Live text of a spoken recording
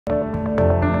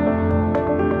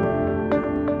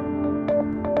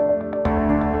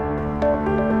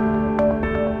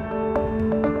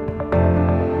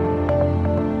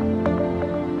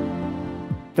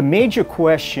The major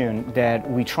question that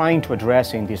we're trying to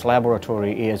address in this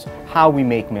laboratory is how we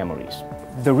make memories.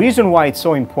 The reason why it's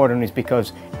so important is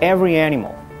because every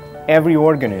animal, every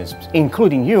organism,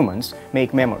 including humans,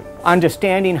 make memory.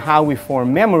 Understanding how we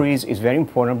form memories is very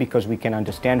important because we can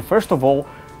understand, first of all,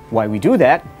 why we do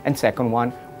that, and second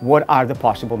one, what are the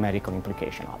possible medical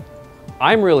implications of it.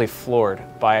 I'm really floored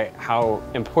by how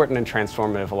important and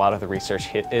transformative a lot of the research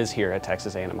is here at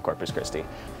Texas A&M Corpus Christi.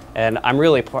 And I'm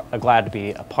really glad to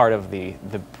be a part of the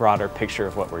broader picture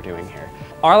of what we're doing here.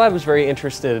 Our lab is very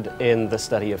interested in the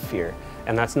study of fear.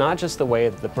 And that's not just the way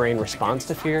the brain responds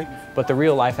to fear, but the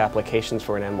real-life applications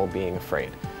for an animal being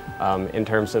afraid, in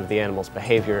terms of the animal's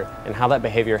behavior and how that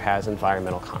behavior has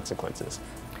environmental consequences.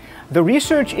 The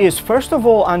research is, first of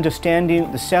all,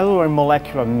 understanding the cellular and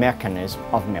molecular mechanism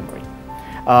of memory.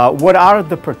 What are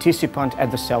the participants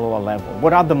at the cellular level?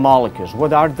 What are the molecules?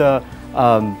 What are the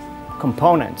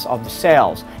components of the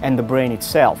cells and the brain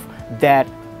itself that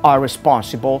are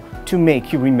responsible to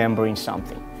make you remembering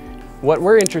something? What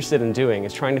we're interested in doing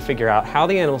is trying to figure out how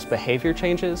the animal's behavior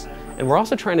changes, and we're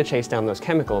also trying to chase down those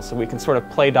chemicals so we can sort of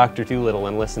play Dr. Dolittle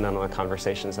and listen in on the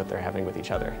conversations that they're having with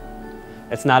each other.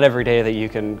 It's not every day that you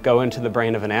can go into the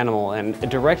brain of an animal and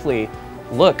directly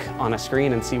look on a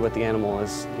screen and see what the animal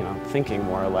is, thinking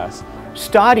more or less.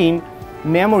 Studying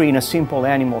memory in a simple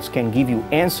animals can give you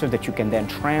answers that you can then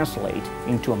translate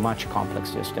into a much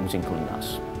complex systems, including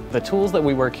us. The tools that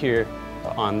we work here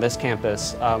on this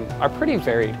campus are pretty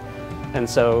varied. And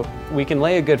so we can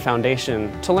lay a good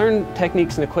foundation to learn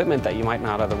techniques and equipment that you might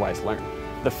not otherwise learn.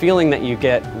 The feeling that you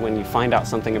get when you find out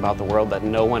something about the world that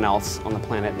no one else on the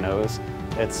planet knows,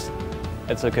 it's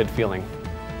a good feeling.